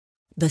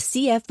The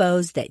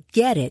CFOs that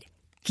get it,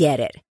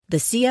 get it. The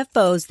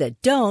CFOs that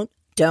don't,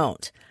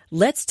 don't.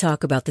 Let's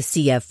talk about the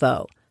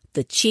CFO,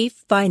 the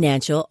Chief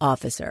Financial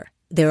Officer.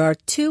 There are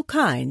two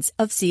kinds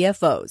of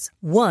CFOs.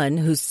 One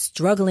who's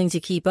struggling to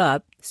keep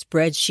up,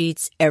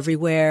 spreadsheets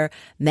everywhere,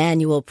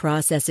 manual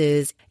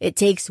processes. It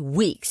takes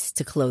weeks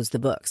to close the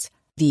books.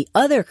 The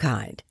other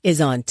kind is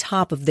on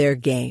top of their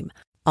game.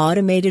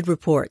 Automated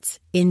reports,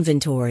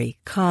 inventory,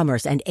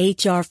 commerce, and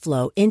HR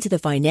flow into the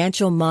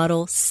financial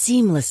model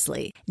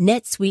seamlessly.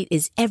 NetSuite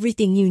is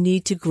everything you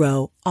need to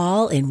grow,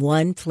 all in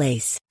one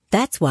place.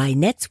 That's why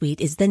NetSuite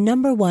is the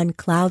 #1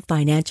 cloud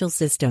financial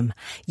system,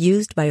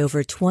 used by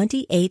over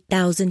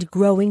 28,000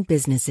 growing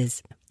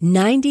businesses.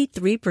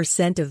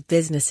 93% of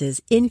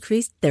businesses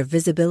increased their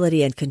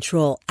visibility and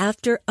control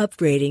after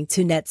upgrading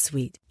to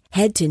NetSuite.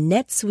 Head to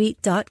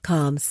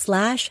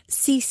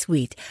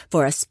netsuite.com/C-Suite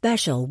for a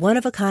special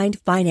one-of-a-kind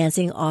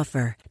financing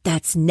offer.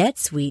 That's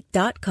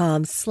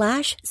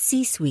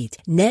netsuite.com/C-Suite.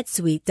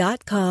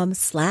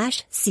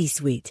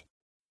 netsuite.com/C-Suite.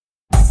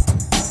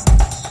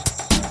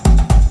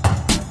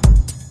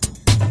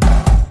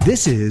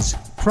 This is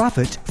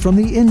Profit from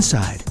the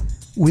Inside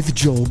with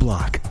Joel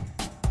Block.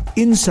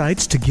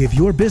 Insights to give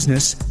your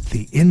business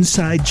the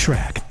inside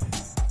track.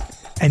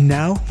 And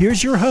now,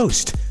 here's your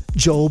host,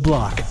 Joel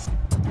Block.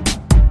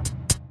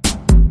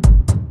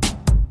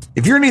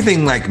 If you're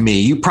anything like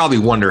me, you probably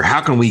wonder, how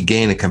can we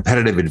gain a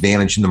competitive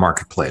advantage in the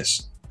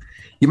marketplace?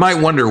 You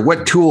might wonder,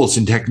 what tools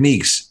and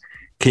techniques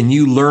can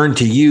you learn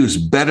to use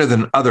better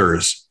than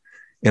others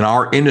in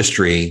our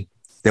industry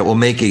that will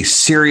make a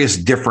serious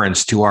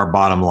difference to our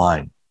bottom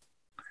line?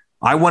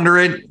 I wonder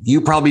it.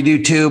 You probably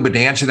do too. But to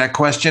answer that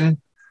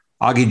question,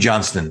 Augie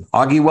Johnston.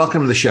 Augie,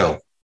 welcome to the show.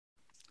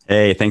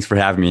 Hey, thanks for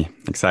having me.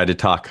 Excited to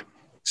talk.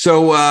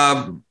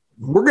 So,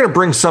 we're going to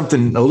bring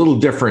something a little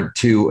different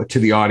to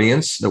the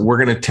audience. That we're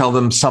going to tell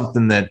them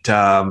something that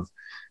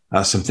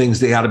some things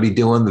they ought to be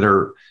doing that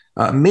are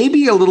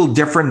maybe a little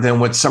different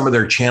than what some of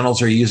their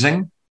channels are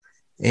using,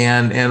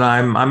 and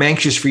I'm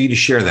anxious for you to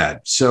share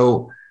that.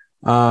 So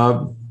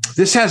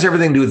this has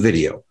everything to do with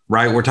video,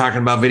 right? We're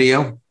talking about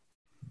video.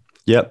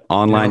 Yep,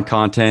 online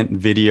content,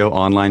 video,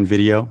 online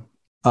video.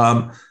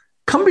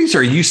 Companies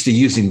are used to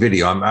using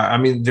video. I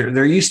mean,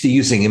 they're used to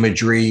using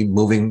imagery,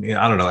 moving,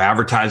 I don't know,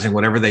 advertising,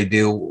 whatever they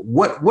do.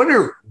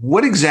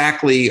 What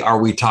exactly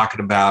are we talking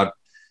about,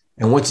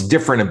 and what's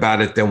different about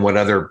it than what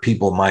other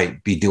people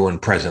might be doing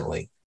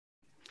presently?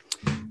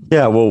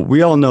 Yeah, well,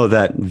 we all know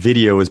that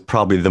video is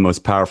probably the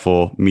most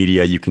powerful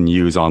media you can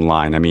use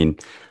online. I mean,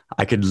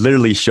 I could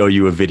literally show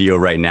you a video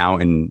right now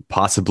and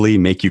possibly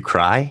make you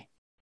cry.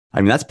 I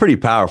mean, that's pretty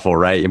powerful,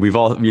 right? And we've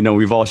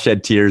all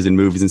shed tears in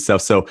movies and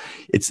stuff. So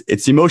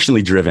it's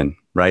emotionally driven,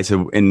 right?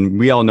 So, and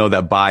we all know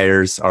that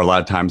buyers are a lot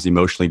of times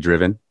emotionally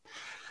driven.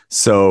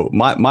 So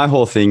my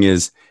whole thing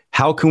is,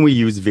 how can we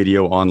use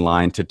video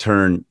online to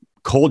turn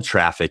cold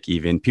traffic,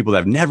 even people that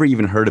have never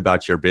even heard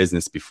about your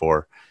business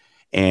before,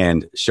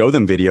 and show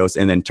them videos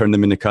and then turn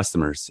them into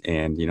customers?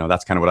 And,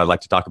 that's kind of what I'd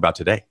like to talk about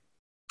today.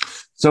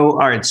 So,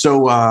 all right.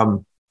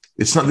 So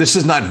this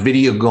is not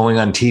video going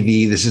on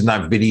TV. This is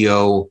not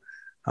video,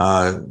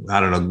 I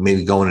don't know,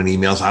 maybe going in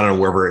emails. I don't know,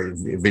 wherever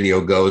video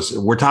goes.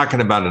 We're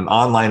talking about an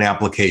online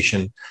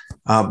application.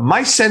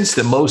 My sense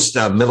that most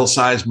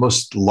middle-sized,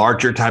 most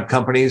larger type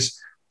companies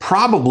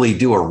probably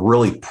do a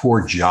really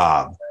poor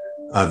job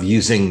of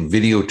using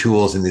video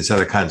tools and these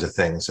other kinds of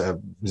things.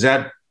 Is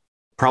that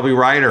probably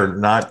right or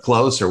not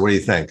close, or what do you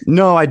think?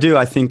 No, I do.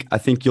 I think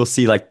you'll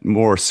see like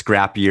more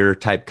scrappier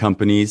type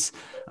companies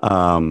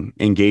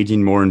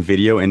engaging more in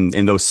video, and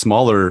those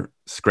smaller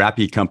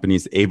scrappy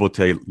companies able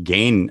to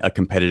gain a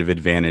competitive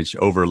advantage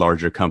over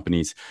larger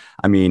companies.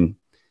 I mean,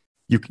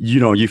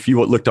 if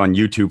you looked on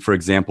YouTube, for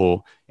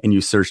example, and you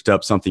searched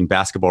up something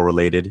basketball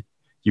related,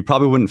 you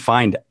probably wouldn't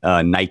find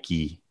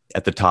Nike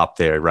at the top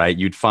there, right?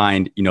 You'd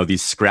find,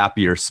 these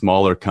scrappier,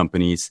 smaller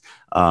companies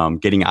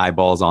getting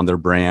eyeballs on their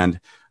brand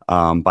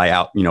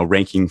by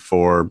ranking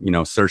for,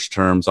 search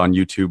terms on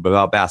YouTube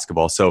about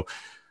basketball. So,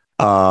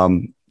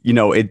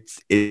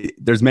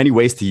 there's many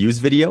ways to use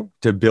video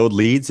to build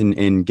leads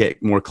and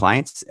get more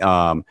clients.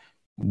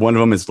 One of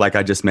them is, like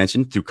I just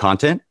mentioned, through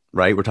content,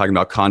 right? We're talking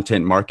about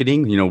content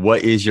marketing.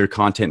 What is your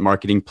content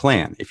marketing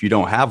plan? If you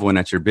don't have one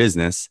at your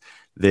business,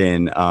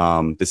 then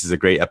this is a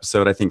great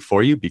episode, I think,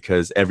 for you,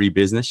 because every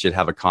business should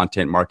have a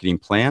content marketing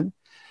plan.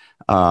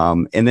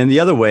 And then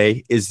the other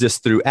way is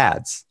just through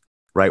ads,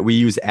 right? We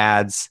use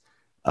ads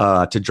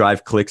to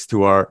drive clicks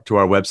to our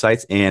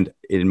websites. And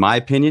in my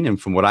opinion, and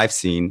from what I've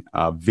seen,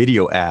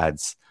 video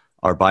ads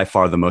are by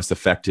far the most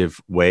effective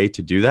way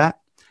to do that.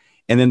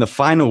 And then the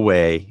final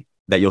way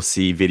that you'll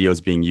see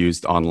videos being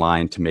used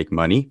online to make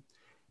money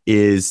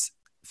is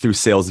through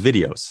sales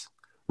videos,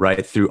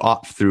 right? Through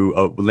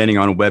landing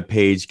on a web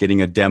page,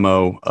 getting a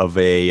demo of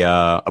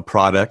a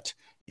product,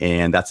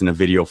 and that's in a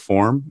video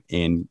form,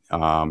 and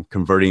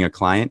converting a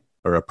client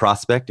or a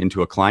prospect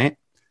into a client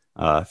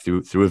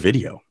through a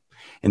video.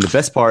 And the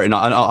best part, and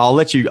I'll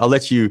let you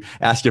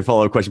ask your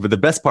follow-up question, but the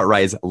best part,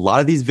 right, is a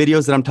lot of these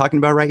videos that I'm talking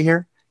about right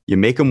here, you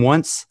make them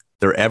once,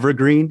 they're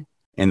evergreen,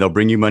 and they'll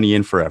bring you money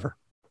in forever.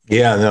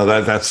 Yeah, no,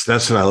 that's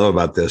what I love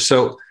about this.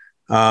 So,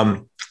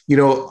 you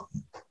know,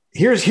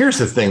 here's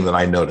the thing that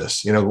I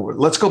noticed. You know,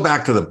 let's go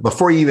back to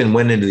before you even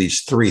went into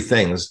these three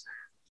things,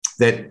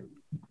 that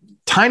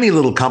tiny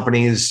little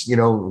companies, you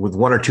know, with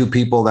one or two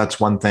people, that's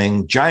one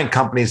thing. Giant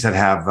companies that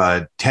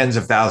have tens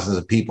of thousands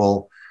of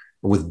people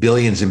with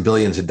billions and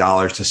billions of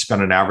dollars to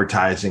spend on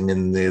advertising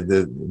and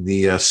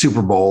the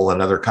Super Bowl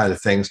and other kinds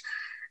of things.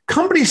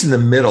 Companies in the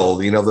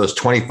middle, you know, those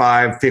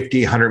 25,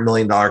 50, $100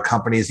 million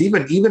companies,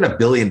 even a $1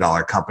 billion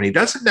company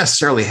doesn't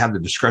necessarily have the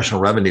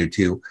discretionary revenue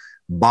to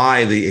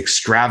buy the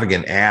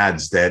extravagant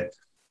ads that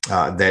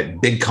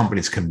big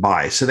companies can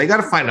buy. So they got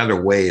to find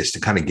other ways to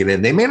kind of get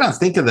in. They may not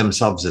think of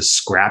themselves as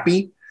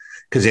scrappy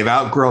because they've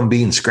outgrown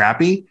being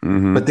scrappy,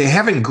 but they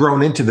haven't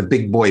grown into the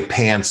big boy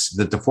pants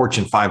that the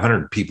Fortune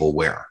 500 people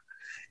wear.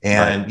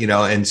 And, you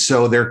know, and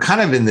so they're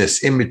kind of in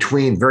this in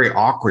between, very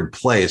awkward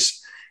place.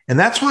 And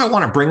that's why I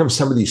want to bring them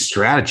some of these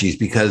strategies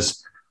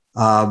because,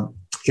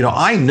 you know,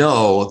 I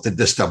know that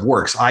this stuff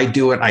works. I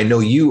do it. I know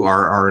you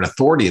are an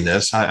authority in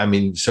this. I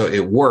mean, so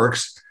it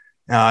works.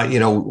 You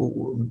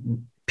know,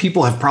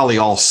 people have probably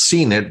all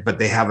seen it, but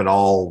they haven't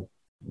all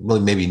really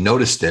maybe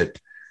noticed it.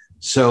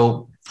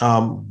 So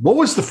what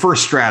was the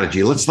first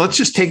strategy? Let's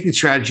just take these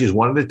strategies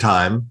one at a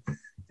time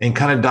and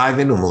kind of dive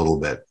into them a little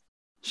bit.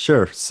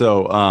 Sure.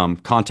 So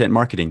content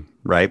marketing,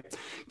 right?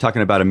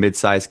 Talking about a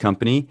mid-sized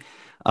company.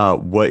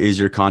 What is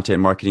your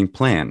content marketing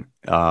plan?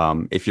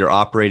 If you're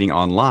operating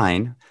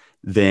online,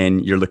 then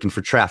you're looking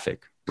for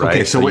traffic, right?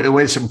 Okay, so wait,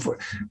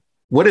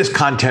 what is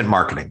content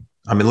marketing?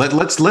 I mean,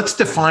 let's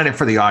define it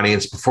for the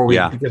audience before we,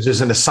 because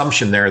there's an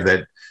assumption there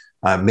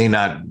that may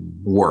not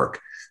work.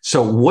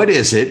 So what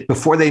is it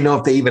before they know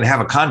if they even have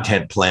a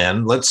content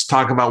plan? Let's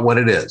talk about what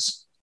it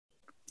is.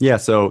 Yeah,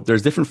 so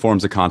there's different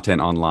forms of content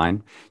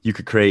online. You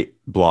could create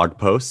blog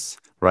posts,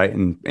 right?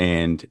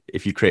 And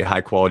if you create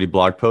high quality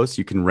blog posts,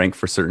 you can rank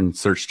for certain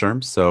search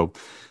terms. So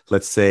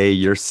let's say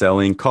you're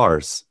selling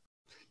cars.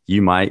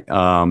 You might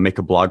make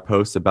a blog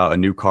post about a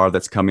new car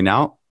that's coming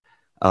out,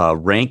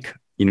 rank,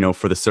 you know,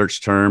 for the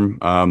search term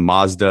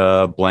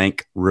Mazda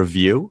blank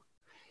review.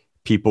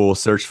 People will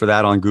search for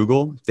that on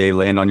Google. They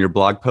land on your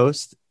blog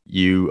post.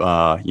 You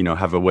know,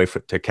 have a way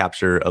to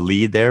capture a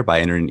lead there by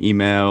entering an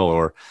email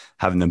or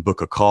having them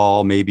book a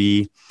call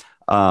maybe.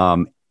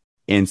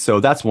 And so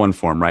that's one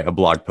form, right? A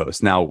blog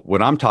post. Now,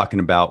 what I'm talking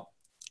about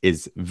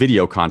is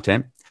video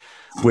content,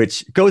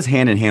 which goes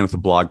hand in hand with a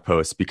blog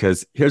post,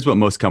 because here's what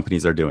most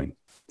companies are doing.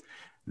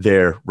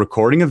 They're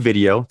recording a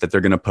video that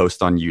they're going to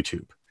post on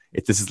YouTube.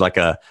 If this is like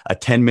a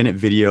 10-minute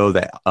video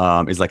that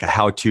is like a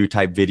how-to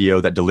type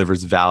video that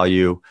delivers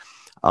value,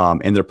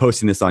 and they're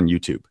posting this on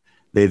YouTube.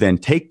 They then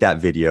take that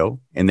video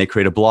and they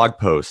create a blog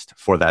post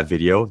for that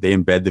video. They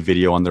embed the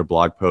video on their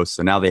blog post.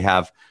 So now they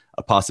have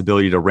a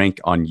possibility to rank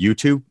on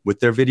YouTube with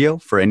their video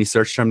for any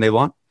search term they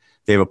want.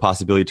 They have a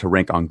possibility to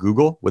rank on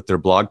Google with their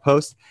blog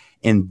post.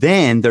 And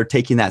then they're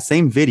taking that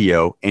same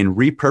video and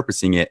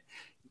repurposing it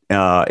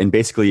and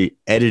basically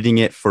editing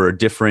it for a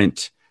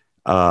different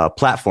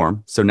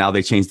platform. So now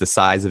they change the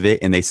size of it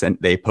and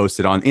they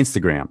post it on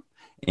Instagram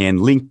and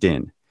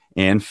LinkedIn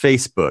and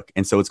Facebook.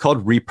 And so it's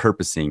called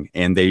repurposing.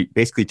 And they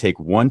basically take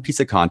one piece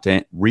of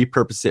content,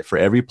 repurpose it for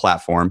every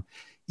platform.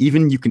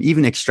 You can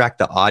even extract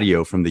the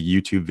audio from the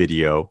YouTube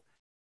video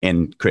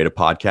and create a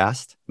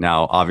podcast.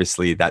 Now,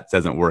 obviously that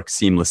doesn't work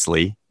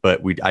seamlessly,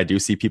 but I do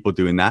see people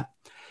doing that.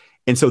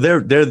 And so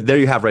there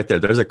you have right there.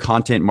 There's a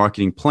content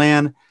marketing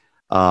plan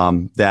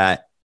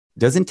that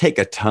doesn't take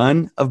a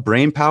ton of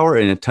brain power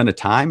and a ton of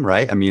time,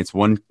 right? I mean, it's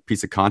one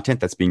piece of content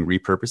that's being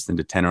repurposed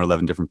into 10 or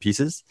 11 different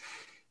pieces,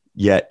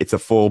 yet it's a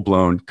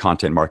full-blown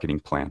content marketing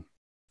plan.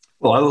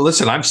 Well,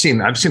 listen, I've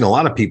seen a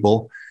lot of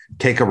people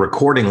take a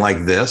recording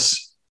like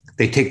this.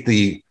 They take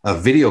a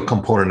video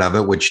component of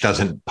it, which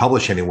doesn't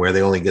publish anywhere.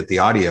 They only get the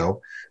audio,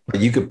 but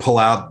you could pull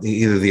out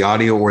either the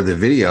audio or the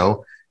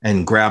video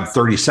and grab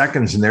 30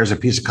 seconds and there's a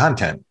piece of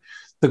content.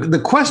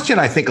 The question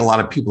I think a lot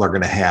of people are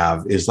going to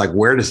have is like,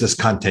 where does this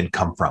content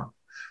come from?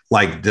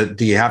 Like,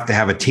 do you have to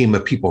have a team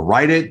of people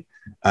write it?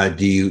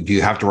 Do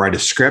you have to write a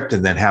script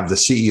and then have the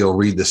CEO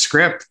read the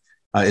script?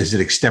 Is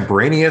it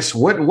extemporaneous?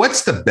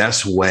 What's the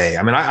best way?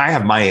 I mean, I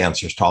have my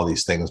answers to all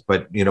these things,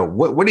 but you know,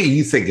 what do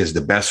you think is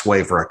the best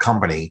way for a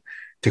company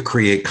to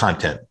create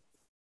content?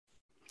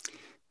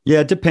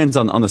 Yeah, it depends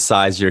on the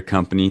size of your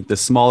company. The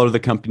smaller the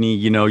company,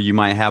 you know, you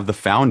might have the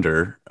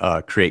founder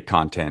create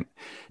content.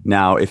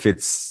 Now, if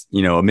it's,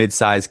 you know, a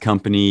mid-sized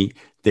company,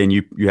 then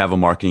you have a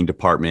marketing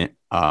department.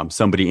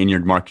 Somebody in your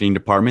marketing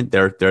department,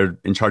 they're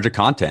in charge of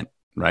content,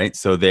 right?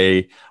 So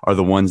they are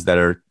the ones that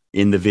are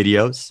in the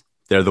videos.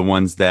 They're the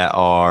ones that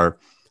are,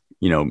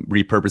 you know,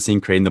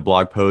 repurposing, creating the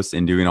blog posts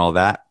and doing all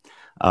that.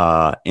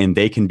 And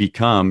they can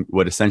become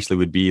what essentially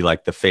would be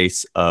like the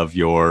face of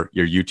your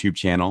YouTube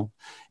channel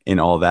and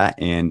all that.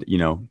 And, you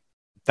know,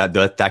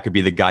 that could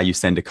be the guy you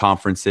send to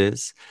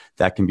conferences.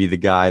 That can be the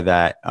guy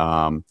that,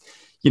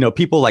 you know,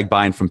 people like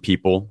buying from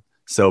people.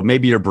 So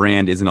maybe your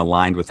brand isn't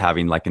aligned with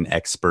having like an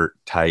expert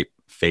type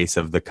face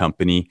of the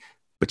company.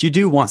 but you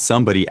do want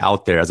somebody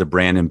out there as a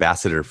brand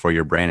ambassador for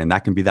your brand, and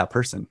that can be that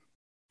person.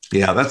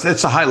 Yeah,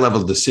 that's a high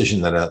level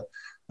decision that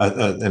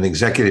an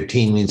executive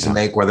team needs to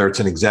make, whether it's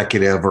an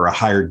executive or a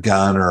hired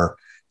gun or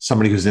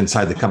somebody who's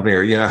inside the company,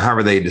 or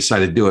however they decide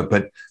to do it.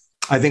 But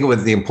I think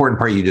what the important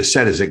part you just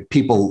said is that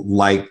people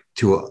like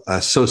to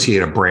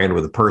associate a brand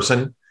with a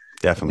person.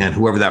 Definitely. And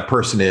whoever that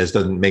person is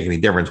doesn't make any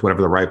difference,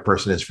 whatever the right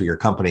person is for your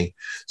company.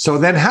 So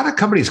then how do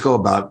companies go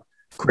about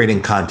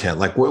creating content?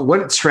 Like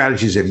what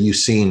strategies have you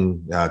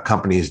seen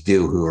companies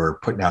do who are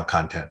putting out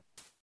content?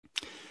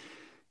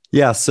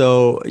 Yeah.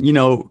 So,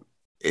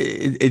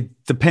 it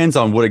depends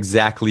on what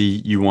exactly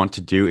you want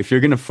to do. If you're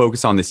going to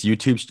focus on this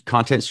YouTube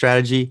content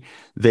strategy,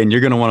 then you're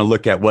going to want to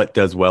look at what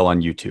does well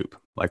on YouTube,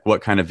 like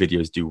what kind of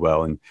videos do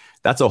well. And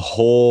that's a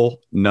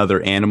whole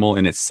nother animal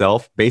in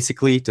itself.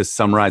 Basically, to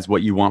summarize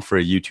what you want for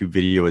a YouTube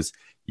video is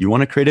you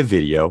want to create a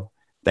video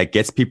that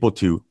gets people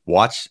to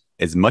watch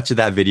as much of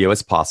that video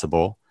as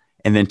possible,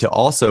 and then to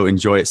also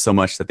enjoy it so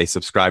much that they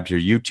subscribe to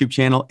your YouTube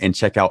channel and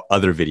check out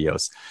other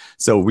videos.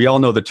 So we all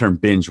know the term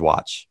binge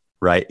watch,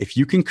 right? If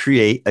you can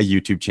create a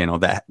YouTube channel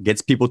that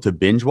gets people to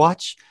binge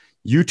watch,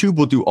 YouTube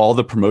will do all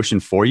the promotion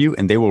for you,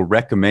 and they will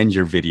recommend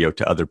your video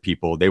to other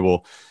people. They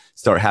will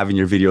start having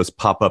your videos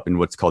pop up in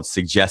what's called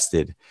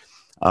suggested,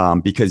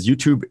 because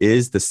YouTube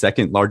is the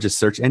second largest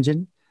search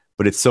engine,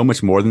 but it's so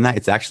much more than that.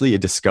 It's actually a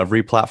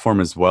discovery platform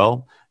as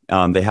well.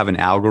 They have an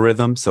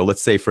algorithm. So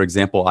let's say, for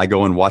example, I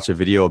go and watch a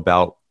video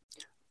about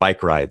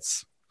bike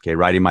rides,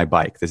 riding my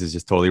bike. This is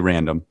just totally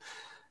random.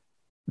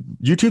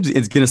 YouTube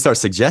is going to start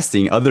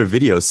suggesting other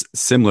videos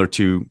similar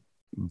to,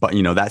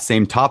 that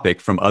same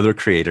topic from other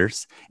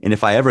creators. And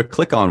if I ever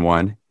click on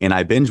one and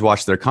I binge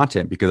watch their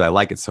content because I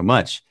like it so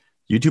much,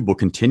 YouTube will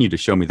continue to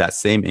show me that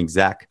same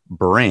exact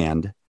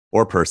brand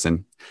or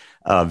person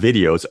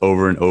videos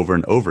over and over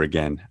and over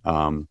again,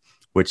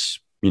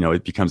 which,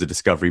 it becomes a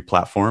discovery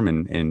platform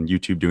and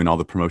YouTube doing all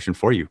the promotion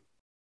for you.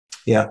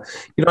 Yeah.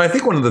 I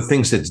think one of the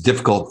things that's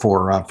difficult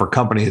for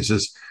companies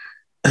is,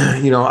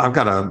 I've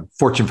got a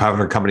Fortune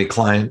 500 company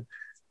client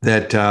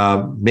that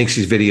makes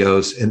these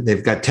videos, and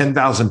they've got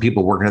 10,000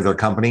 people working at their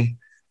company,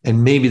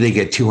 and maybe they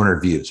get 200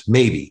 views.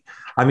 Maybe.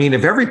 I mean,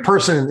 if every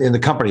person in the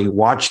company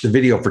watched the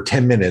video for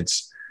 10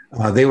 minutes,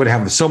 they would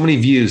have so many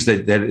views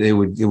that it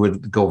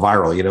would go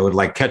viral. It would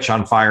like catch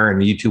on fire,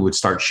 and YouTube would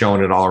start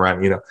showing it all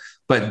around.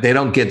 But they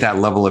don't get that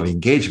level of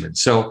engagement.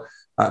 So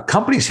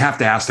companies have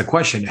to ask the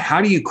question: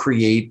 how do you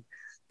create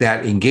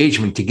that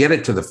engagement to get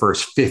it to the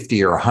first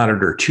 50 or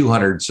 100 or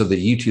 200 so that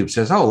YouTube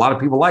says, oh, a lot of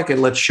people like it,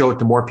 let's show it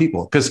to more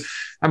people? Because,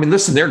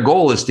 listen, their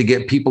goal is to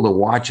get people to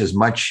watch as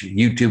much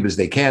YouTube as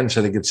they can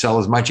so they can sell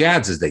as much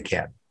ads as they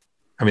can.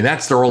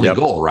 That's their only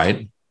goal,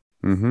 right?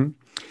 Mm-hmm.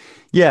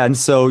 Yeah. And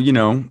so,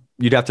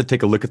 you'd have to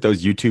take a look at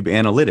those YouTube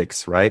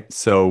analytics, right?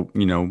 So,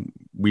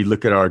 we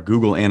look at our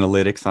Google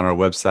Analytics on our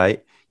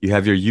website. You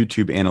have your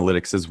YouTube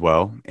analytics as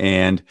well.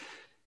 And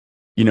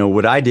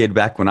what I did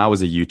back when I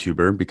was a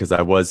YouTuber, because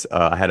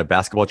I had a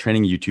basketball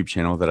training YouTube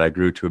channel that I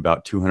grew to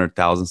about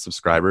 200,000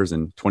 subscribers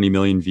and 20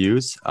 million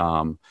views. It's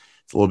a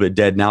little bit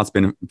dead now. It's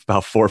been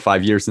about 4 or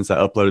 5 years since I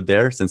uploaded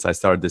there, since I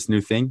started this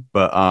new thing.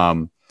 But,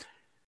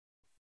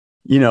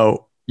 you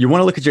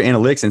want to look at your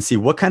analytics and see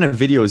what kind of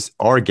videos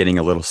are getting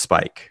a little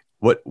spike.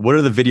 What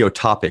are the video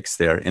topics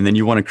there? And then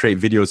you want to create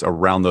videos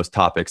around those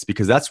topics,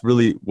 because that's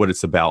really what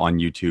it's about on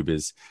YouTube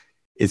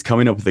is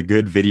coming up with a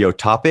good video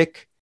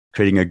topic,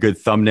 creating a good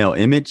thumbnail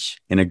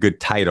image and a good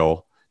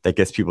title that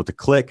gets people to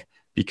click,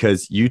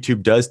 because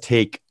YouTube does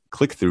take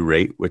click-through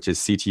rate, which is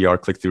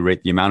CTR, click-through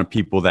rate, the amount of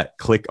people that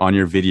click on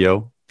your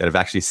video that have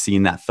actually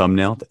seen that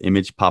thumbnail, the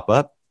image pop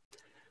up.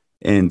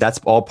 And that's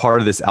all part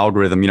of this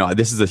algorithm.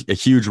 This is a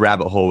huge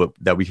rabbit hole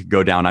that we could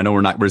go down. I know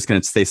we're just going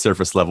to stay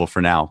surface level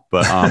for now,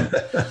 but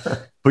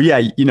but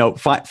yeah,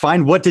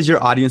 find what does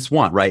your audience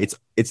want, right?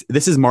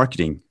 This is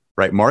marketing,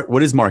 right?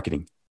 What is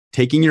marketing?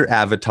 Taking your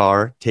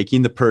avatar,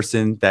 taking the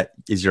person that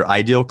is your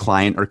ideal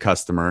client or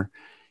customer,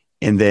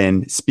 and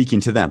then speaking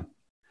to them.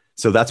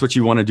 So that's what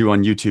you want to do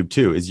on YouTube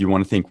too, is you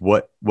want to think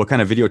what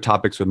kind of video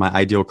topics would my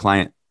ideal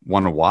client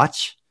want to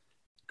watch,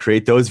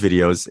 create those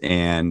videos,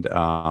 and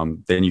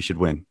then you should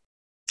win.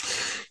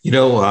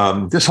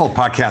 This whole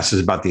podcast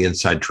is about the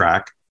inside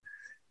track,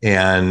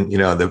 and,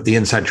 the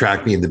inside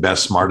track being the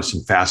best, smartest,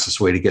 and fastest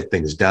way to get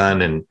things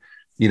done. And,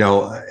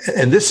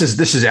 and this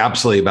is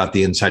absolutely about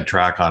the inside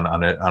track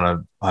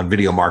on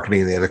video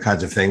marketing and the other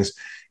kinds of things.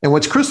 And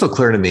what's crystal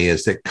clear to me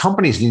is that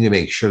companies need to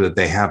make sure that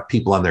they have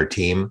people on their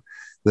team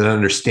that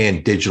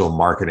understand digital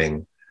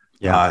marketing.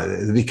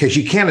 Because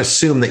you can't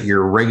assume that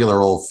your regular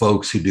old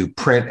folks who do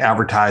print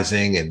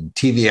advertising and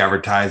TV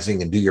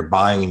advertising and do your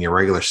buying and your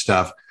regular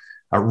stuff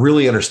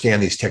really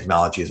understand these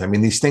technologies.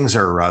 These things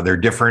are, they're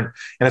different.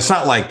 And it's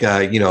not like,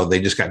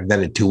 they just got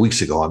invented 2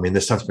 weeks ago.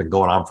 This stuff's been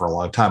going on for a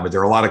long time, but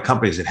there are a lot of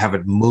companies that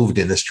haven't moved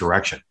in this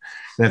direction.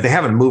 And if they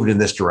haven't moved in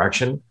this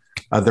direction,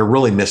 they're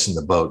really missing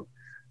the boat.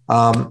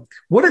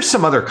 What are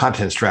some other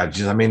content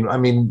strategies? Have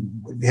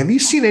you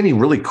seen any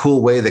really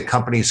cool way that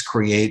companies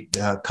create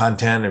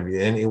content?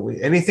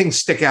 Anything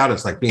stick out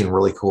as like being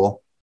really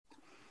cool?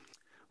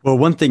 Well,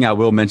 one thing I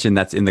will mention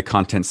that's in the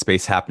content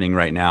space happening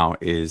right now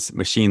is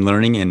machine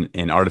learning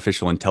and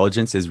artificial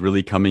intelligence is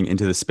really coming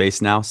into the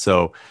space now.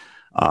 So,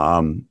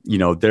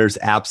 there's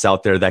apps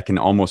out there that can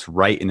almost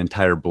write an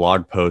entire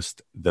blog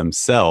post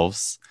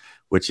themselves,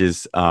 which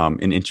is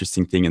an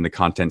interesting thing in the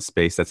content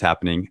space that's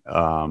happening.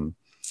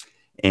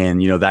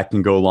 That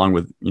can go along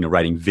with,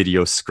 writing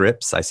video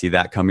scripts. I see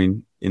that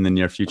coming in the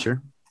near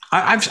future.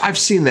 I've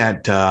seen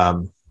that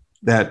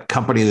that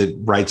company that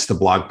writes the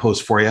blog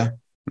post for you.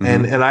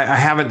 Mm-hmm. And I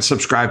haven't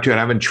subscribed to it. I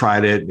haven't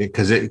tried it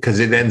because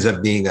it ends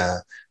up being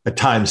a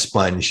time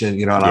sponge,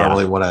 and I don't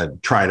really want to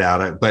try it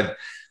out. But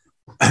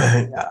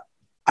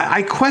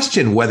I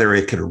question whether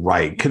it could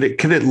write. Could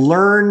it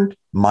learn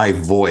my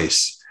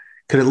voice?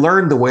 Could it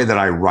learn the way that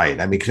I write?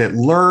 I mean, could it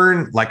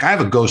learn? Like, I have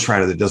a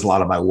ghostwriter that does a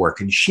lot of my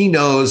work, and she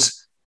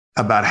knows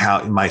about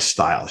how my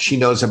style. She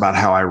knows about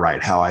how I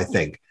write, how I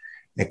think,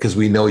 because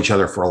we know each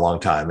other for a long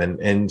time.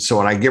 And so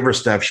when I give her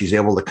stuff, she's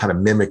able to kind of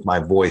mimic my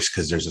voice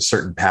because there's a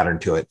certain pattern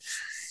to it.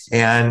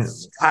 And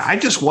I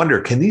just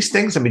wonder, can these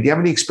things, do you have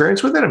any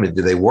experience with it?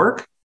 Do they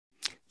work?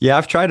 Yeah,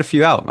 I've tried a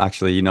few out,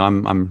 actually.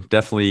 I'm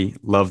definitely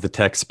love the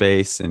tech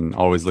space and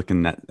always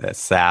looking at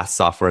SaaS,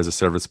 software as a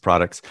service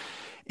products.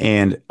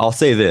 And I'll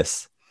say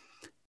this,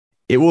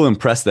 it will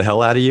impress the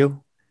hell out of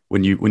you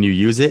when you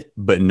use it,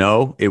 but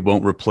no, it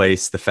won't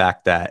replace the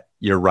fact that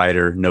your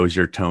writer knows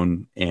your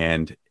tone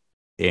and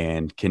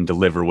can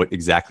deliver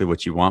exactly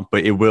what you want,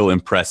 but it will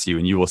impress you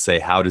and you will say,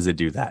 how does it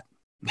do that?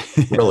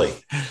 Really?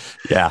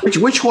 Yeah.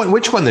 Which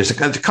one? There's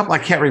a couple, I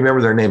can't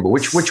remember their name, but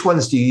which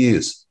ones do you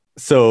use?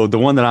 So the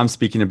one that I'm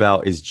speaking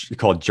about is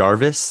called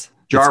Jarvis.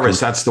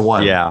 That's the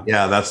one. Yeah.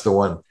 Yeah, that's the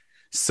one.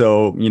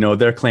 So,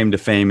 their claim to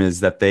fame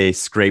is that they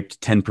scraped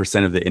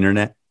 10% of the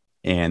internet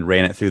and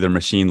ran it through their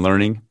machine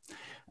learning.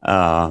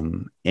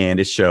 And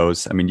it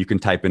shows, you can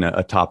type in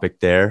a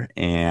topic there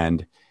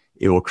and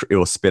it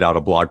will spit out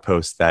a blog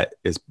post that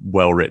is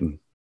well written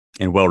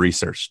and well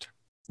researched.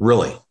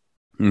 Really?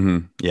 Mm-hmm.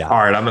 Yeah. All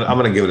right. I'm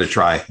gonna give it a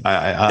try.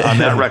 On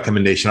that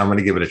recommendation, I'm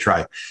gonna give it a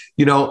try.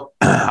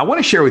 I want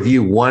to share with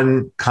you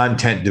one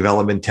content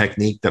development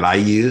technique that I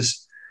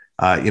use.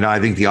 I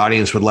think the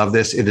audience would love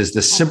this. It is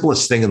the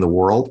simplest thing in the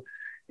world,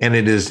 and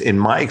it is, in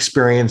my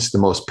experience, the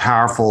most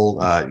powerful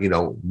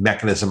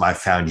mechanism I've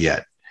found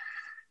yet.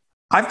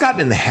 I've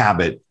gotten in the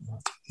habit.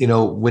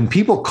 When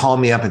people call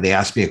me up and they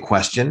ask me a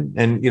question,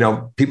 and,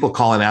 people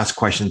call and ask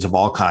questions of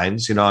all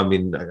kinds, I'm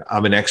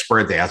an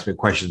expert. They ask me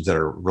questions that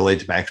are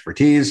related to my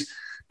expertise,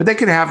 but they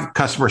could have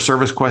customer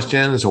service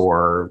questions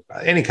or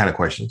any kind of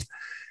questions.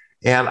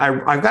 And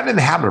I've gotten in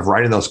the habit of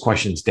writing those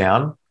questions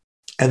down,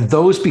 and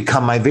those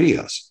become my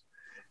videos.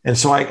 And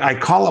so I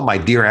call it my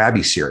Dear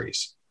Abby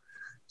series.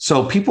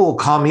 So people will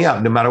call me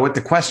up no matter what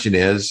the question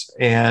is,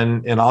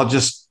 and I'll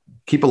just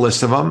keep a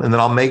list of them, and then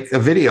I'll make a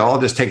video.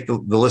 I'll just take the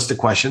list of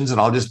questions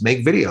and I'll just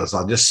make videos.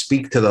 I'll just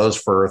speak to those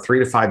for 3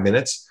 to 5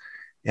 minutes,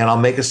 and I'll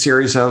make a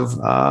series of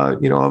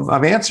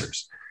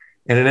answers.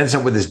 And it ends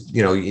up with this,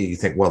 you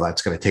think, well,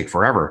 that's going to take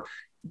forever.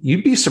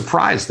 You'd be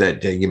surprised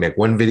that you make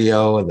one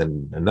video and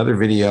then another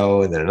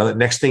video and then another.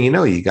 Next thing you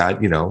know, you got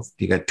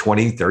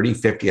 20, 30,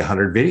 50,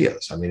 100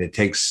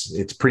 videos.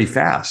 It's pretty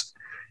fast.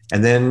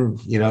 And then,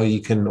 you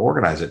can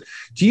organize it.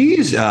 Do you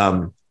use,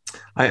 and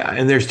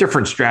there's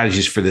different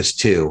strategies for this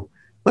too.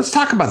 Let's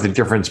talk about the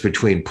difference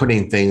between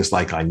putting things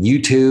like on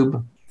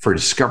YouTube for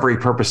discovery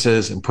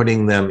purposes and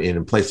putting them in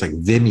a place like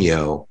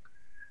Vimeo,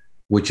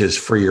 which is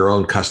for your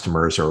own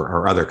customers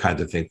or other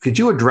kinds of things. Could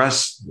you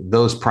address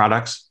those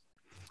products?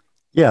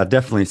 Yeah,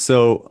 definitely.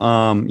 So,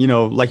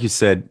 like you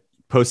said,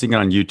 posting it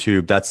on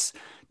YouTube, that's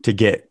to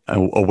get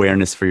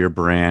awareness for your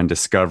brand,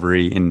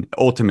 discovery, and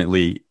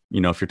ultimately,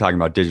 if you're talking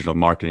about digital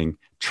marketing,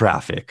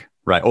 traffic,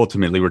 right?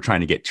 Ultimately, we're trying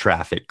to get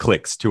traffic,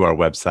 clicks to our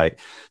website.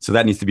 So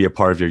that needs to be a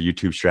part of your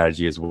YouTube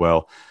strategy as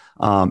well.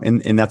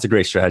 And that's a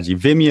great strategy.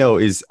 Vimeo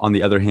is, on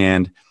the other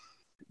hand,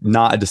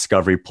 not a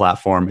discovery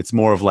platform. It's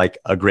more of like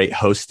a great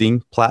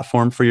hosting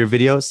platform for your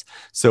videos.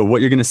 So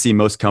what you're going to see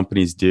most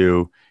companies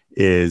do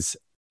is,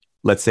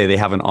 let's say they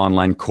have an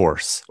online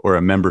course or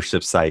a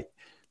membership site.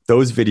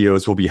 Those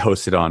videos will be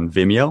hosted on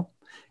Vimeo,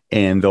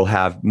 and they'll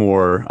have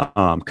more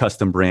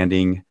custom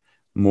branding,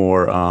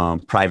 more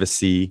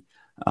privacy,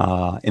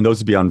 and those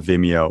would be on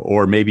Vimeo.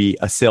 Or maybe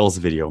a sales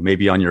video,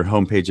 maybe on your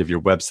homepage of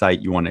your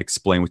website, you want to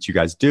explain what you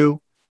guys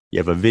do. You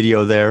have a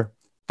video there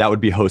that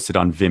would be hosted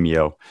on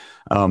Vimeo.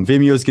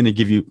 Vimeo is going to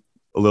give you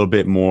a little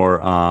bit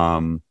more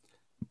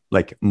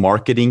like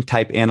marketing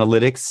type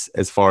analytics,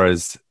 as far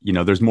as,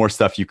 there's more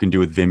stuff you can do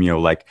with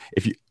Vimeo. Like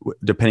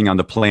depending on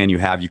the plan you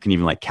have, you can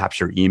even like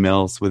capture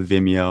emails with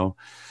Vimeo.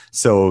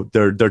 So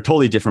they're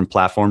totally different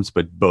platforms,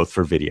 but both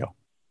for video.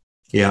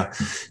 Yeah.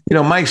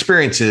 My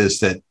experience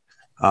is that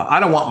I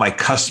don't want my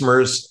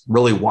customers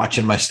really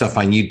watching my stuff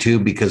on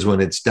YouTube, because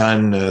when it's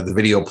done, the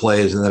video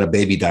plays and then a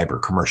baby diaper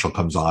commercial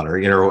comes on,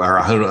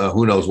 or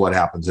who knows what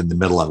happens in the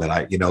middle of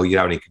it. You don't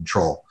have any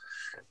control.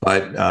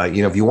 But,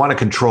 if you want to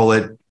control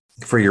it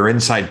for your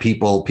inside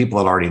people that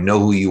already know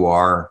who you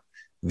are,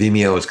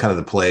 Vimeo is kind of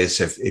the place.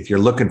 If you're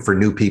looking for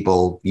new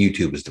people,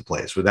 YouTube is the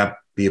place. Would that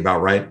be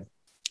about right?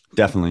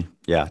 Definitely.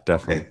 Yeah,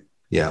 definitely. Okay.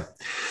 Yeah.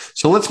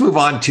 So let's move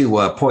on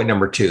to point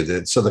number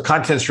two. So the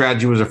content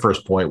strategy was the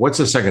first point. What's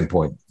the second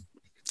point?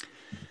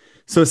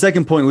 So the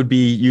second point would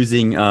be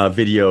using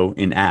video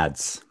in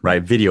ads,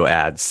 right? Video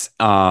ads.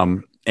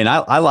 And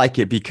I like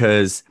it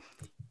because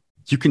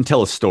you can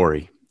tell a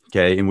story.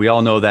 Okay. And we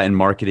all know that in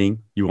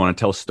marketing, you want to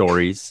tell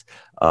stories.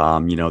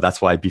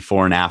 That's why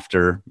before and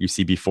after, you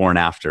see before and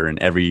after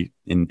in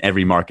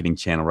every marketing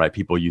channel, right?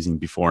 People using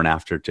before and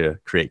after to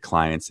create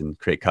clients and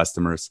create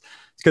customers.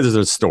 It's because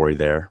there's a story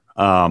there.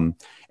 And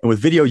with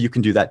video, you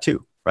can do that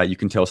too, right? You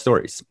can tell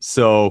stories.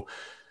 So,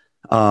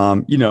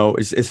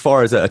 as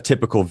far as a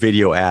typical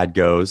video ad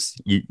goes,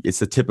 it's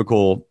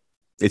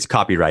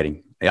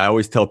copywriting. I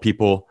always tell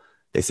people,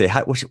 they say,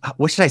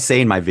 what should I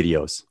say in my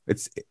videos?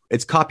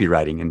 It's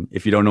copywriting. And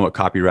if you don't know what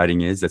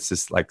copywriting is, that's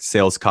just like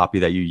sales copy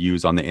that you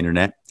use on the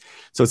internet.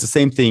 So it's the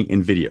same thing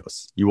in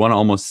videos. You want to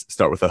almost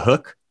start with a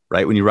hook,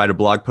 right? When you write a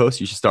blog post,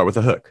 you should start with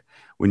a hook.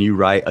 When you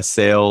write a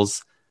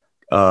sales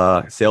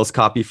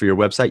copy for your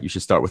website, you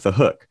should start with a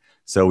hook.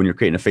 So when you're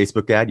creating a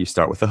Facebook ad, you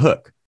start with a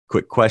hook.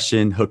 Quick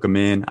question, hook them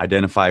in,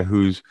 identify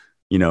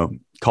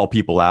call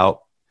people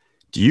out.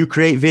 Do you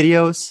create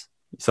videos?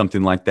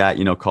 Something like that,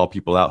 call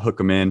people out, hook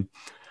them in.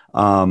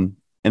 And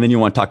then you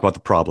want to talk about the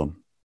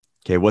problem.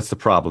 Okay. What's the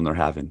problem they're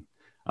having?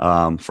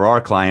 For our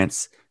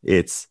clients,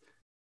 it's,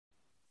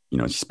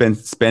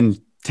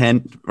 spend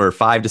 10 or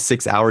 5 to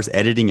 6 hours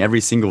editing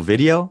every single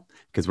video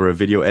because we're a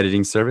video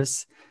editing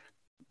service.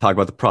 Talk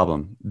about the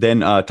problem,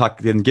 then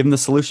give them the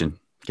solution.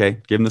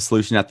 Okay. Give them the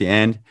solution at the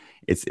end.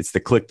 It's to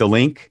click the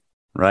link,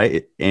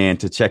 right? And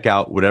to check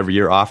out whatever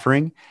you're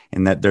offering,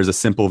 and that there's a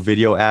simple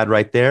video ad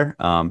right there.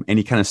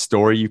 Any kind of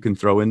story you can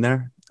throw in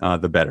there,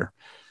 the better.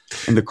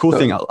 And the cool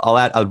thing, I'll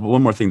add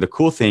one more thing. The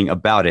cool thing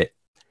about it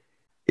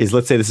is,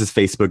 let's say this is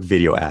Facebook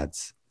video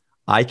ads.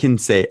 I can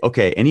say,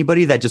 okay,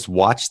 anybody that just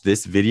watched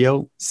this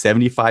video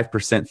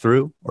 75%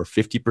 through or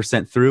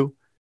 50% through,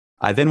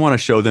 I then want to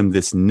show them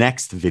this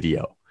next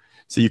video.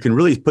 So you can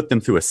really put them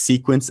through a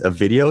sequence of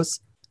videos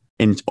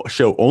and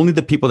show only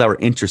the people that were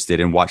interested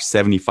and watch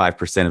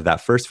 75% of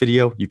that first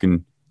video. You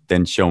can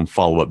then show them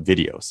follow-up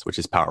videos, which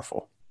is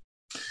powerful.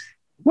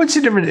 What's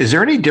the difference? Is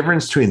there any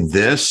difference between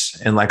this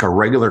and like a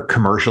regular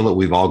commercial that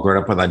we've all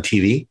grown up with on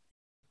TV?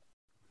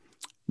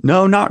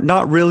 No,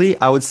 not really.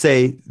 I would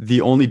say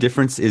the only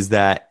difference is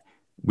that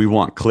we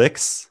want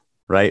clicks,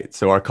 right?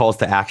 So our calls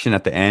to action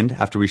at the end,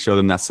 after we show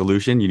them that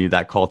solution, you need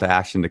that call to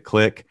action to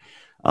click.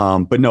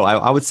 But no,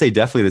 I would say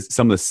definitely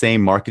some of the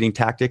same marketing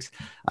tactics.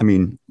 I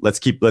mean, let's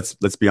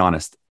be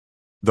honest.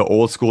 The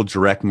old school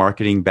direct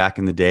marketing back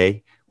in the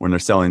day when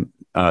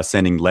they're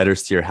sending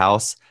letters to your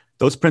house,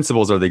 those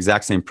principles are the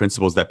exact same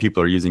principles that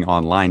people are using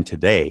online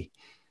today.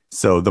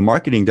 So the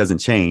marketing doesn't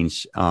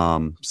change.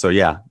 So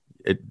yeah,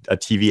 a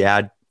TV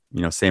ad,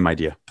 same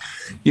idea.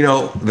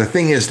 The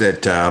thing is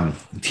that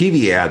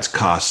TV ads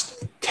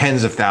cost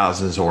tens of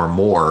thousands or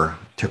more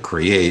to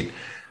create.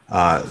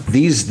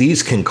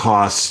 These can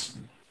cost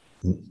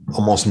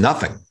almost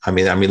nothing. I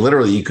mean,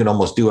 literally, you can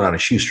almost do it on a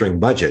shoestring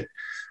budget.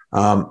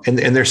 And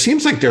there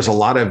seems like there's a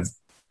lot of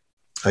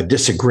a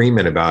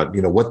disagreement about,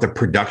 what the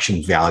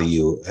production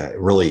value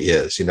really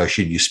is.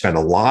 Should you spend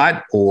a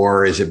lot,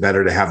 or is it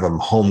better to have them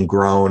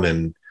homegrown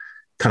and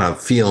kind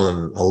of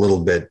feeling a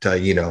little bit,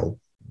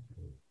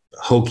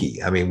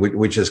 hokey? I mean,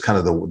 which is kind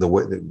of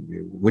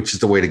which is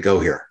the way to go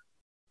here?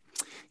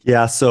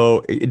 Yeah.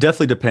 So it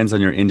definitely depends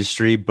on your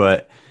industry,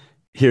 but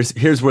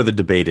here's where the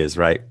debate is,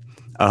 right?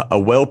 A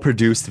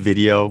well-produced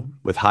video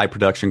with high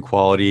production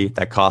quality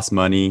that costs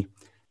money,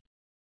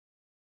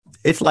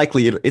 it's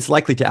likely to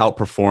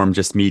outperform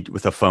just me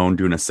with a phone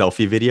doing a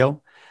selfie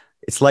video.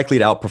 It's likely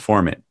to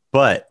outperform it,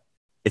 but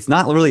it's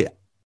not really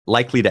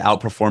likely to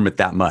outperform it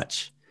that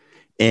much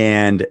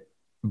and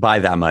by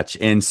that much.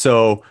 And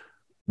so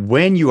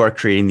when you are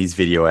creating these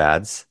video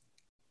ads,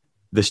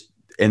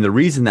 and the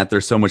reason that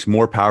they're so much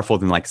more powerful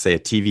than, like, say, a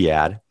TV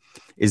ad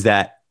is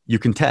that you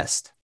can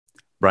test,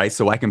 right?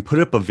 So I can put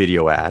up a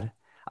video ad.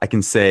 I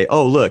can say,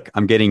 oh, look,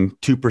 I'm getting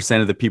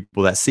 2% of the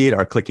people that see it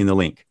are clicking the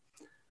link.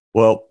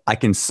 Well, I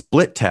can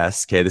split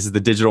test. Okay, this is the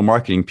digital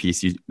marketing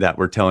piece that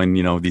we're telling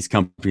these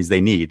companies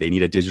they need. They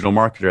need a digital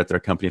marketer at their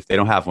company if they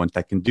don't have one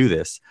that can do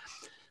this.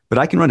 But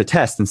I can run a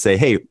test and say,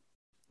 hey,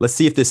 let's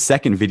see if this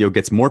second video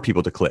gets more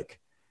people to click.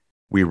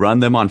 We run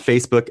them on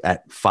Facebook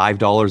at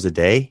 $5 a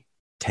day,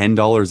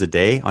 $10 a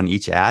day on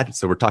each ad.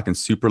 So we're talking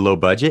super low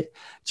budget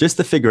just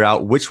to figure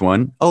out which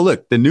one. Oh,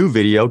 look, the new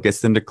video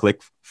gets them to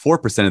click.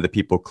 4% of the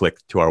people click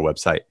to our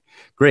website.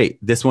 Great.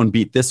 This one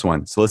beat this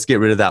one. So let's get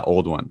rid of that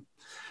old one.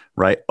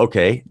 Right?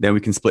 Okay. Then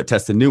we can split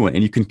test a new one,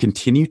 and you can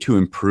continue to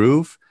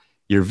improve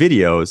your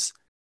videos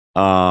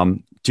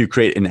to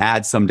create an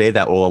ad someday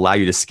that will allow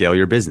you to scale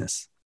your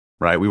business.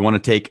 Right? We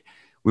want to take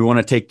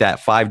that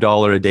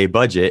 $5 a day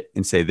budget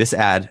and say, this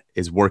ad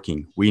is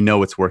working. We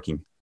know it's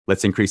working.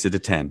 Let's increase it to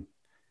 10.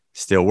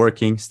 Still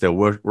working,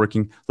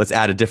 working. Let's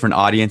add a different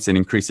audience and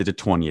increase it to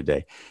 20 a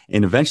day.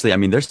 And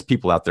eventually, there's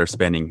people out there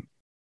spending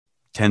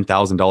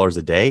 $10,000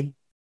 a day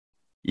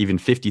even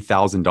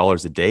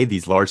 $50,000 a day,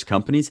 these large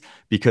companies,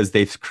 because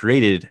they've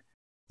created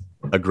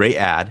a great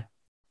ad.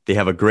 They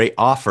have a great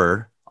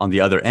offer on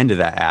the other end of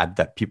that ad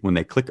that people, when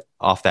they click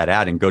off that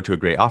ad and go to a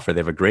great offer, they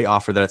have a great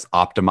offer that's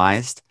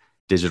optimized.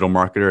 Digital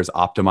marketers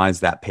optimize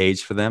that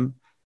page for them,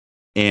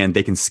 and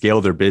they can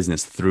scale their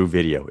business through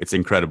video. It's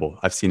incredible.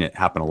 I've seen it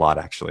happen a lot,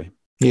 actually.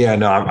 Yeah,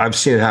 no, I've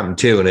seen it happen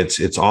too. And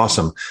it's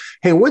awesome.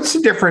 Hey, what's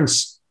the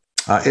difference,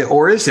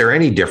 or is there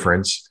any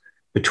difference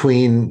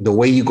between the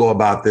way you go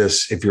about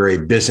this if you're a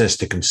business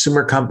to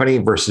consumer company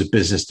versus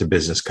business to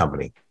business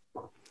company?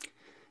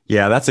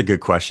 Yeah, that's a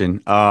good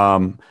question.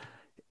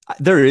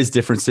 There is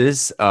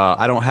differences.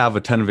 I don't have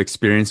a ton of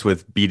experience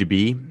with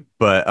B2B,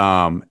 but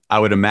I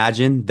would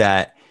imagine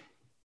that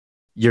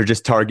you're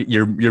just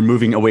you're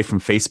moving away from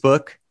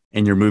Facebook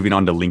and you're moving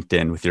on to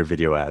LinkedIn with your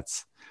video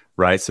ads,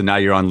 right? So now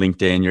you're on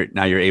LinkedIn.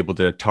 You're able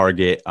to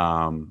target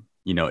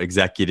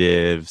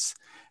executives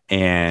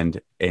and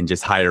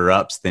just higher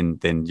ups than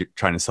you're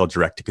trying to sell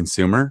direct to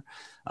consumer.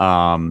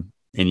 And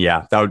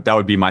yeah, that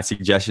would be my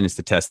suggestion, is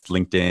to test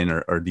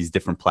LinkedIn or these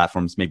different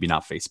platforms, maybe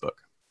not Facebook.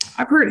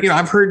 I've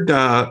heard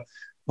a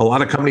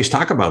lot of companies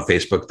talk about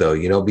Facebook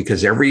though,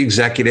 because every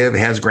executive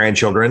has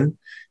grandchildren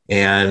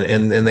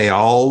and they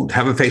all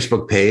have a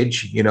Facebook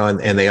page,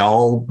 and they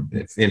all,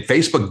 and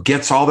Facebook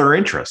gets all their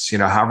interests,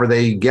 however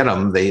they get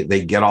them,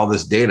 they get all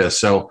this data.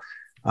 So,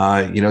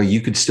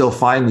 you could still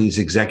find these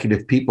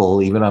executive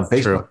people even on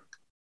Facebook. True.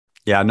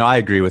 Yeah, no, I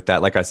agree with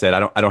that. Like I said, I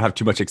don't have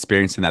too much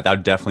experience in that. That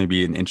would definitely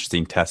be an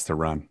interesting test to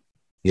run.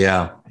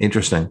 Yeah,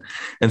 interesting.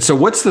 And so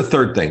what's the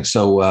third thing?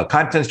 So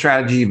content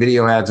strategy,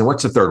 video ads, and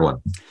what's the third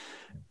one?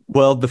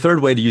 Well, the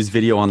third way to use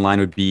video online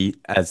would be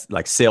as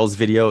like sales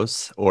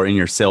videos or in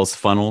your sales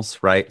funnels,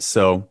 right?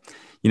 So,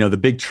 the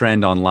big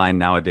trend online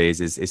nowadays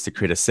is to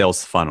create a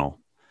sales funnel,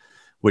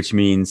 which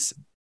means,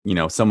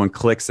 someone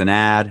clicks an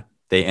ad,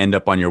 they end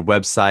up on your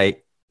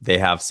website, they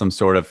have some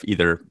sort of,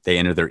 either they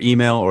enter their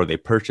email or they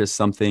purchase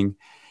something.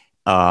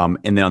 And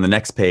then on the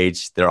next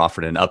page, they're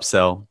offered an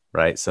upsell,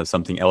 right? So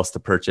something else to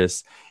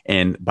purchase.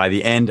 And by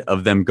the end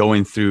of them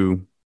going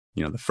through,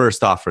 the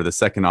first offer, the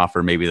second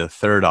offer, maybe the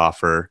third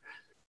offer,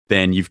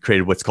 then you've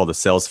created what's called a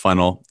sales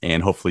funnel.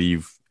 And hopefully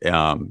you've,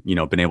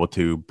 been able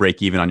to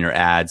break even on your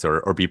ads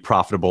or be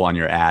profitable on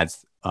your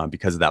ads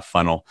because of that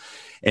funnel.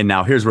 And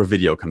now here's where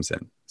video comes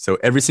in. So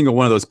every single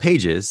one of those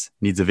pages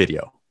needs a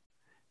video.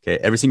 Okay.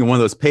 Every single one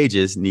of those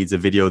pages needs a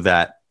video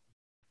that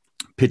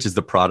pitches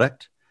the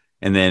product.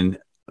 And then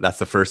that's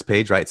the first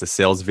page, right? It's a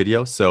sales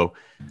video. So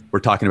we're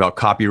talking about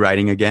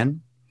copywriting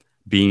again,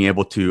 being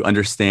able to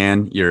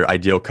understand your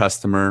ideal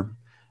customer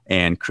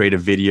and create a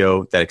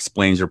video that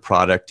explains your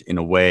product in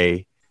a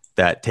way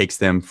that takes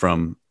them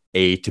from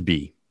A to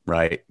B,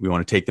 right? We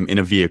want to take them in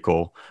a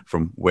vehicle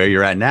from where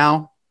you're at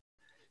now,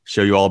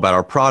 show you all about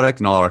our product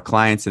and all our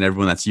clients and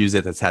everyone that's used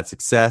it, that's had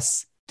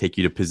success, take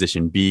you to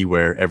position B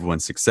where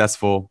everyone's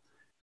successful,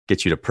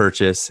 get you to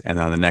purchase. And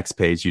then on the next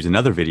page, use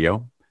another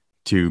video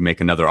to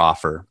make another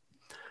offer.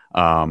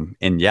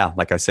 And yeah,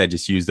 like I said,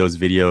 just use those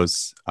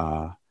videos.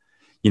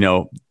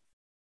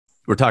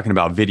 We're talking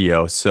about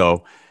video.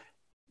 So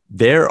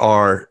there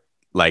are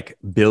like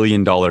 $1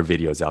 billion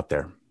videos out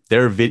there.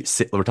 We're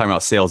talking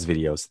about sales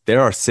videos.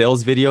 There are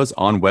sales videos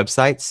on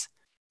websites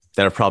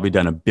that have probably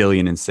done $1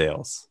 billion in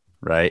sales,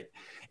 right?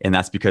 And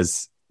that's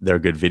because they're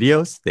good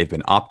videos. They've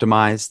been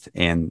optimized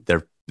and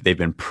they've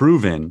been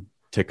proven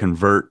to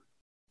convert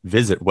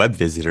web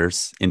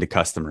visitors into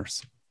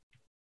customers.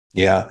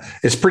 Yeah,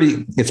 it's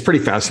pretty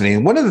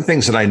fascinating. One of the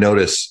things that I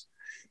notice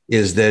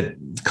is that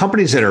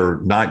companies that are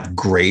not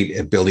great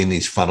at building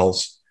these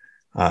funnels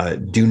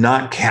do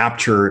not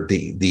capture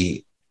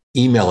the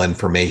email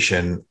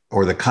information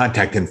or the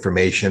contact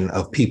information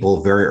of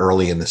people very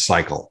early in the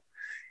cycle.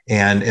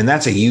 And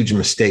that's a huge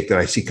mistake that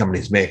I see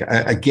companies make.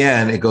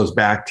 Again, it goes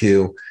back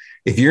to,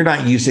 if you're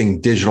not using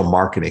digital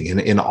marketing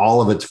in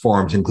all of its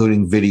forms,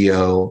 including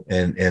video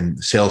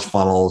and sales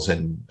funnels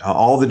and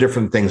all the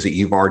different things that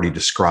you've already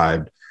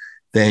described,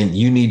 then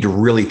you need to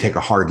really take a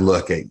hard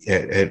look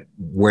at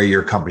where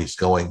your company's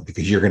going,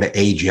 because you're going to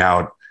age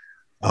out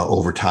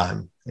over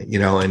time, you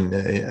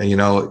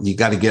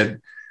got to get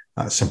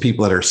some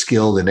people that are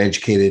skilled and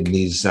educated in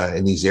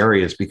these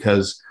areas,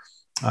 because,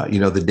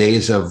 the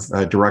days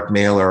of direct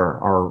mail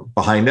are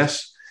behind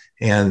us.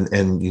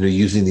 And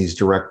using these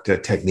direct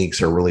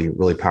techniques are really,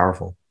 really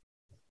powerful.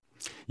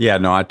 Yeah,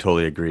 no, I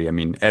totally agree. I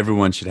mean,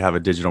 everyone should have a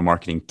digital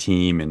marketing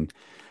team,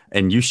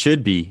 and you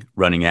should be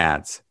running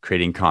ads,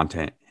 creating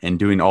content, and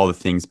doing all the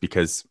things,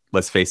 because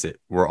let's face it,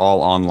 we're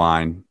all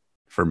online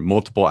for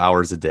multiple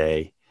hours a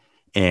day,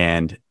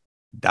 and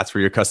that's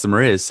where your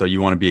customer is. So you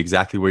want to be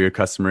exactly where your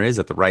customer is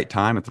at the right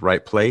time, at the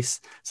right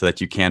place, so that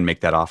you can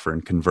make that offer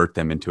and convert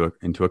them into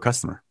a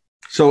customer.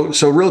 So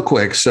real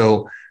quick,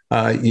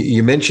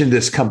 you mentioned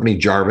this company,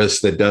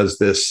 Jarvis, that does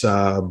this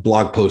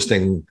blog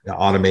posting,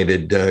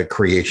 automated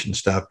creation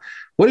stuff.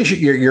 What is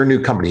your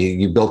new company?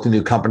 You built a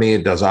new company.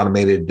 It does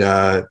automated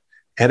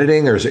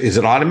editing, or is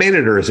it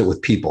automated, or is it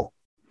with people?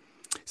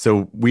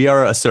 So we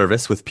are a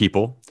service with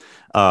people.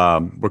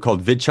 We're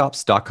called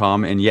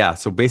vidchops.com. And yeah,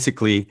 so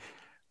basically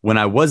when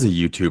I was a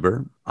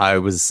YouTuber,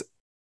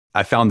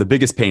 I found the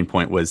biggest pain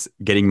point was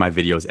getting my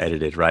videos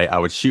edited, right? I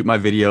would shoot my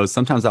videos.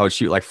 Sometimes I would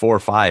shoot like 4 or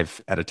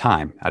 5 at a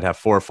time. I'd have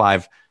 4 or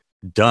 5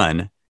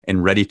 done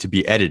and ready to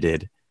be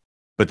edited.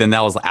 But then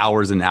that was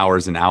hours and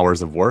hours and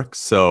hours of work.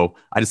 So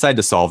I decided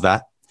to solve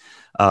that.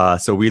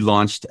 So we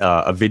launched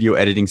a video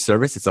editing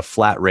service. It's a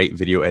flat rate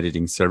video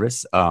editing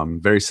service,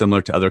 very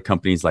similar to other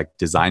companies like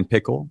Design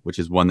Pickle, which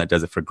is one that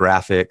does it for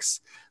graphics,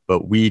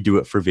 but we do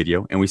it for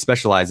video, and we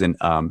specialize in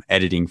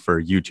editing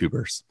for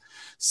YouTubers.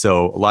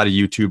 So a lot of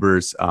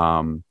YouTubers,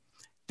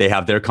 they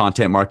have their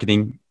content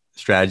marketing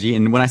strategy.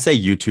 And when I say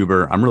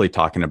YouTuber, I'm really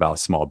talking about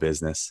small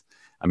business.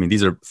 I mean,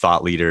 these are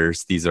thought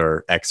leaders. These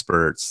are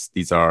experts.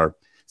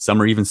 Some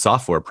are even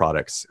software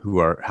products who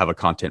have a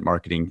content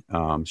marketing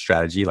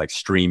strategy, like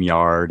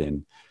StreamYard,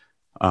 and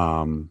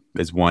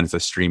it's a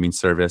streaming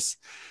service.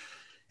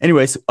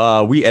 Anyways,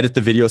 we edit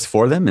the videos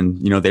for them,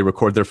 and they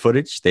record their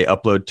footage, they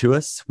upload to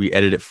us, we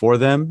edit it for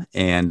them,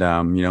 and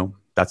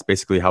that's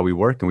basically how we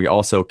work. And we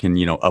also can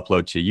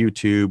upload to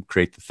YouTube,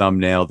 create the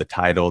thumbnail, the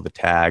title, the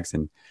tags,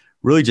 and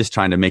really just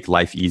trying to make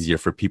life easier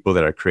for people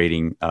that are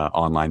creating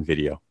online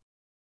video.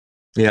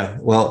 Yeah,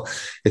 well,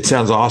 it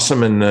sounds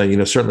awesome, and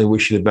certainly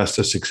wish you the best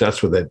of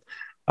success with it.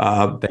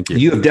 Thank you.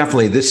 You have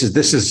definitely. This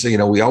is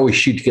we always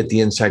shoot to get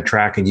the inside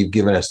track, and you've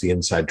given us the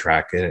inside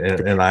track,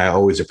 and I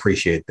always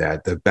appreciate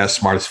that. The best,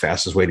 smartest,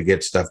 fastest way to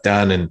get stuff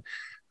done, and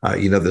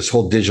this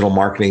whole digital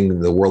marketing,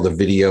 the world of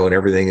video, and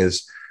everything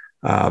is.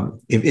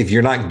 If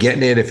you're not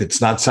getting it, if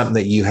it's not something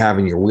that you have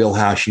in your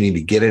wheelhouse, you need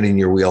to get it in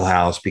your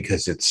wheelhouse,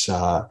 because it's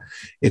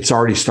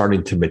already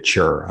starting to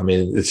mature. I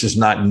mean, this is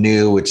not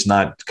new. It's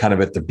not kind of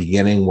at the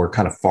beginning. We're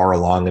kind of far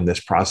along in this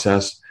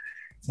process,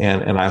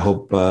 and I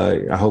hope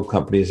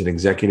companies and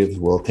executives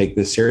will take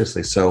this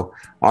seriously. So,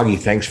 Augie,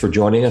 thanks for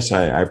joining us.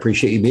 I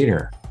appreciate you being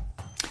here.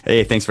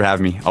 Hey, thanks for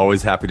having me.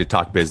 Always happy to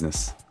talk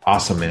business.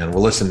 Awesome, man.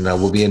 Well, listen,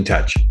 we'll be in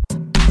touch.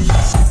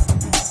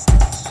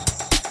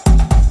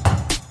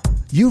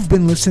 You've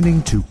been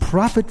listening to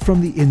Profit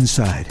from the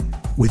Inside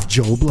with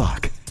Joel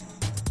Block.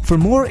 For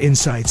more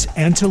insights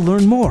and to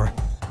learn more,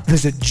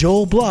 visit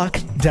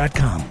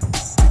joelblock.com.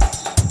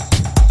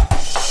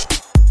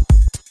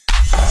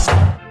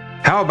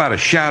 How about a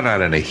shout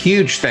out and a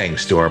huge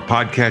thanks to our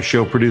podcast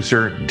show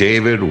producer,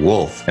 David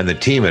Wolf, and the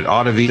team at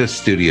Audavita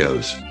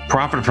Studios.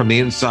 Profit from the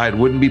Inside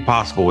wouldn't be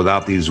possible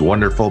without these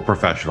wonderful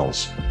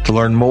professionals. To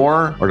learn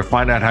more or to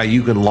find out how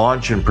you can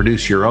launch and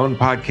produce your own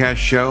podcast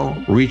show,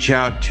 reach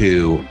out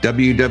to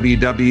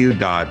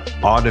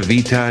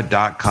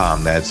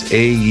www.audavita.com. That's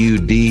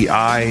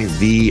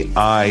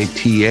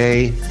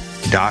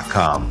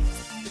AUDIVITA.com.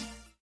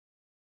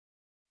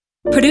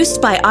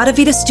 Produced by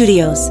Audavita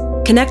Studios.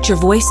 Connect your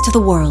voice to the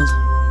world.